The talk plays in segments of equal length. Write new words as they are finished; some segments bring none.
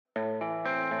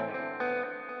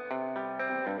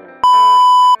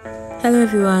Hello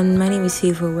everyone, my name is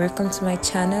Hivo. Welcome to my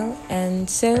channel. And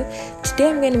so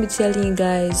today I'm going to be telling you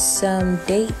guys some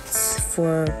dates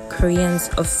for Koreans'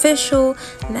 official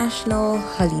national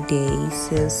holidays.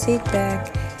 So sit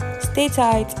back, stay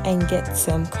tight, and get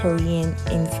some Korean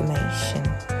information.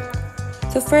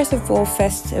 So first of all,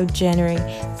 1st of January.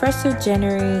 1st of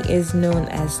January is known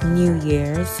as New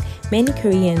Year's. Many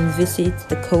Koreans visit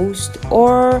the coast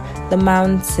or the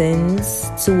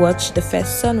mountains to watch the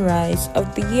first sunrise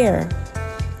of the year.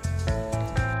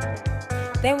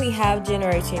 Then we have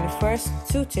January 21st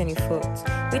to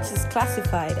 24th, which is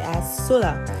classified as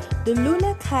solar. The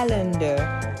lunar calendar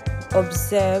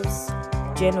observes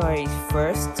January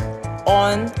 1st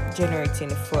on January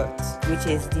 24th, which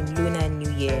is the Lunar New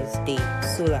Year's Day,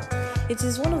 solar. It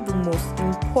is one of the most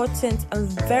important and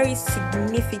very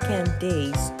significant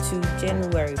days to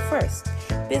January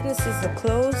 1st. Businesses are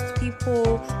closed,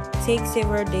 people take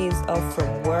several days off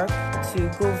from work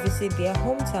to go visit their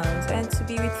hometowns and to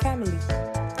be with family.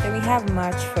 Then we have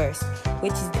March 1st,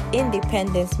 which is the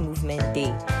Independence Movement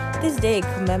Day. This day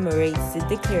commemorates the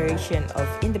Declaration of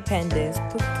Independence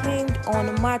proclaimed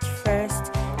on March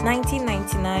 1st,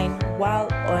 1999,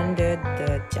 while under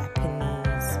the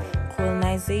Japanese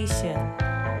colonization.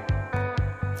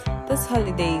 This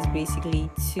holiday is basically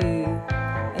to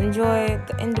enjoy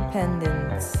the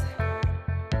independence.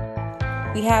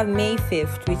 We have May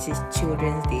 5th, which is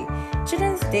Children's Day.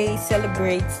 Children's Day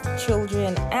celebrates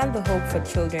children and the hope for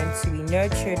children to be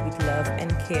nurtured with love and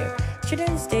care.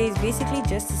 Children's Day is basically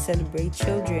just to celebrate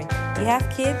children. You have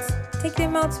kids, take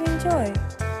them out to enjoy.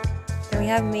 Then we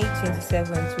have May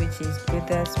 27th, which is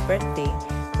Buddha's birthday,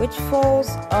 which falls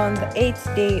on the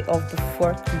 8th day of the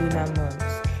 4th lunar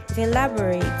month. It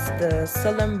elaborates the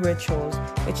solemn rituals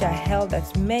which are held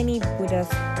at many Buddha's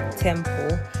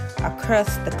temples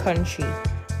across the country,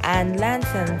 and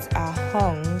lanterns are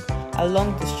hung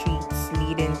along the streets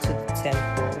leading to the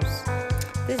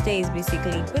temples. This day is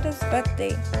basically Buddha's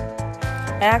birthday.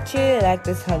 I actually like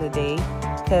this holiday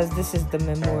because this is the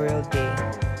Memorial Day.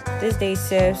 This day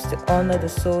serves to honor the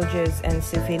soldiers and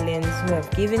civilians who have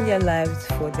given their lives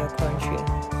for their country.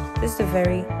 This is a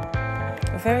very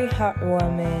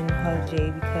heartwarming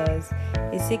holiday because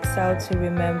it seeks out to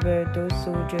remember those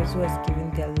soldiers who have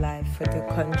given their life for their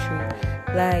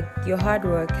country. Like, your hard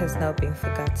work has now been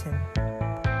forgotten.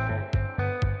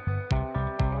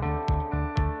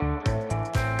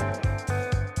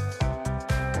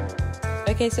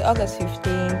 Okay, so August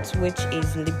 15th, which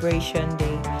is Liberation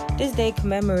Day. This day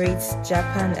commemorates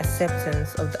Japan's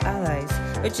acceptance of the Allies,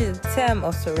 which is a term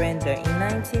of surrender in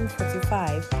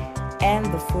 1945 and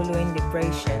the following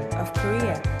liberation of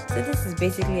Korea. So this is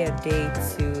basically a day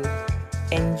to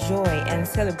enjoy and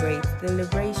celebrate the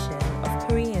liberation of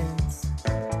Koreans.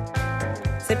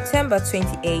 September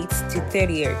 28th to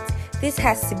 30th. This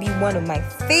has to be one of my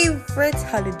favorite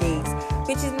holidays,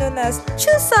 which is known as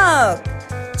chuseok.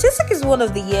 Chuseok is one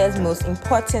of the year's most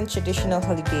important traditional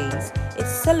holidays. It's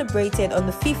celebrated on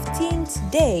the 15th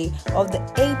day of the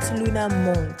 8th lunar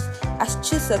month, as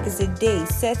Chuseok is a day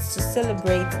set to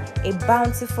celebrate a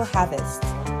bountiful harvest.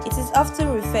 It is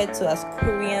often referred to as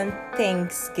Korean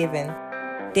Thanksgiving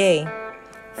Day.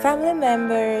 Family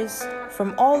members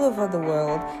from all over the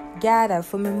world gather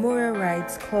for memorial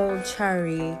rites called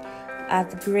chari at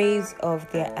the graves of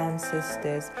their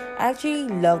ancestors. I actually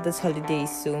love this holiday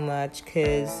so much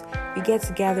because we get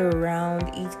to gather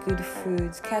around, eat good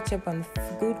foods, catch up on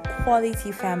good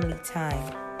quality family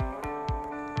time.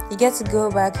 You get to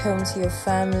go back home to your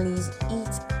families, eat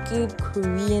good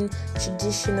Korean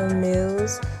traditional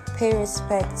meals, pay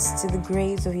respects to the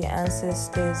graves of your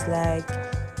ancestors, like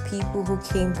people who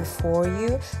came before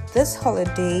you. This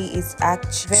holiday is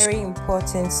actually very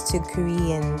important to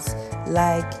Koreans.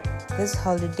 Like, this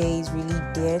holiday is really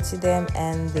dear to them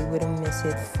and they wouldn't miss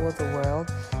it for the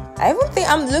world.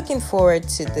 I'm looking forward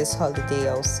to this holiday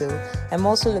also. I'm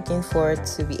also looking forward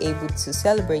to be able to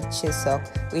celebrate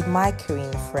Chuseok with my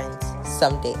Korean friends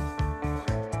someday.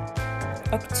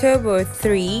 October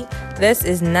 3, this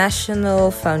is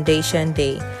National Foundation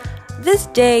Day. This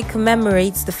day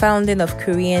commemorates the founding of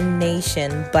Korean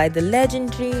nation by the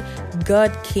legendary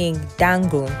God King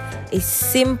Dangun. A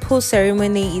simple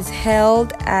ceremony is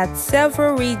held at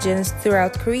several regions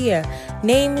throughout Korea,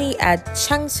 namely at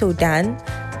Changsodan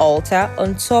altar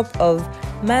on top of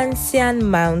Mansian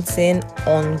Mountain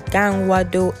on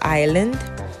Gangwado Island,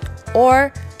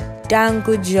 or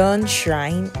Dangujeon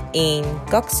Shrine in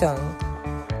Gokseong.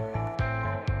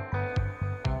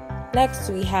 Next,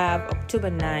 we have October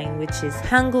 9, which is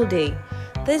Hangul Day.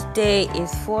 This day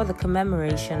is for the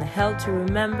commemoration held to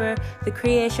remember the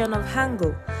creation of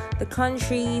Hangul. the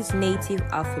country's native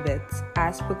alphabet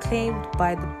as proclaimed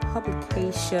by the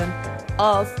publication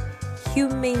of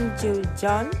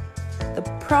Humingyujeon, the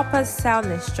proper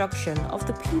sound instruction of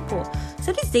the people.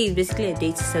 So this day is basically a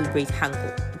day to celebrate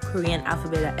Hangul, the Korean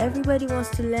alphabet that everybody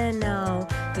wants to learn now.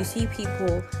 You see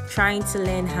people trying to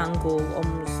learn Hangul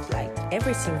almost like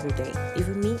every single day.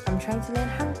 Even me, I'm trying to learn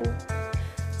Hangul.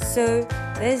 So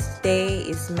this day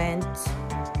is meant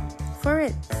for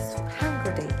it.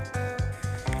 Hangul Day.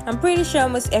 I'm pretty sure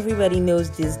almost everybody knows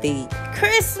this day.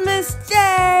 Christmas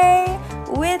Day,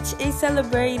 which is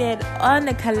celebrated on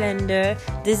the calendar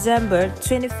December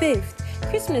 25th.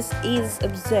 Christmas is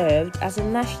observed as a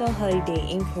national holiday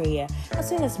in Korea, as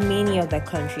well as many other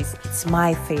countries. It's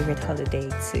my favorite holiday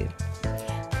too.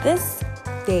 This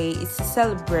day is to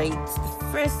celebrate the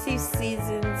first 2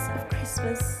 seasons of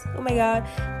Christmas. Oh my god,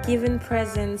 giving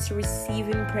presents,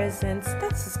 receiving presents.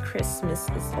 That's what Christmas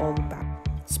is all about.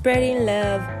 Spreading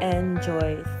love and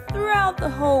joy throughout the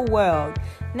whole world.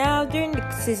 Now, during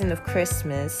the season of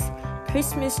Christmas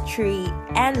tree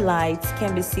and lights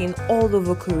can be seen all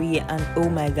over Korea, and oh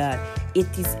my god, it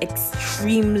is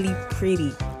extremely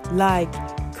pretty. Like,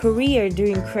 Korea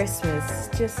during Christmas,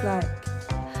 just like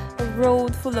a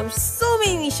road full of so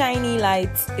many shiny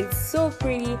lights. It's so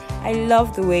pretty. I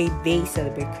love the way they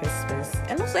celebrate Christmas,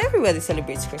 and also everybody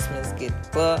celebrates Christmas good,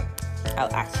 but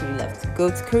I'll actually love to go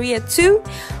to Korea too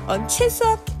on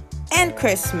Chuseok and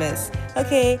Christmas.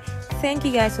 Okay, thank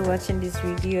you guys for watching this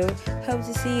video. Hope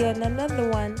to see you on another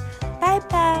one. Bye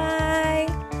bye.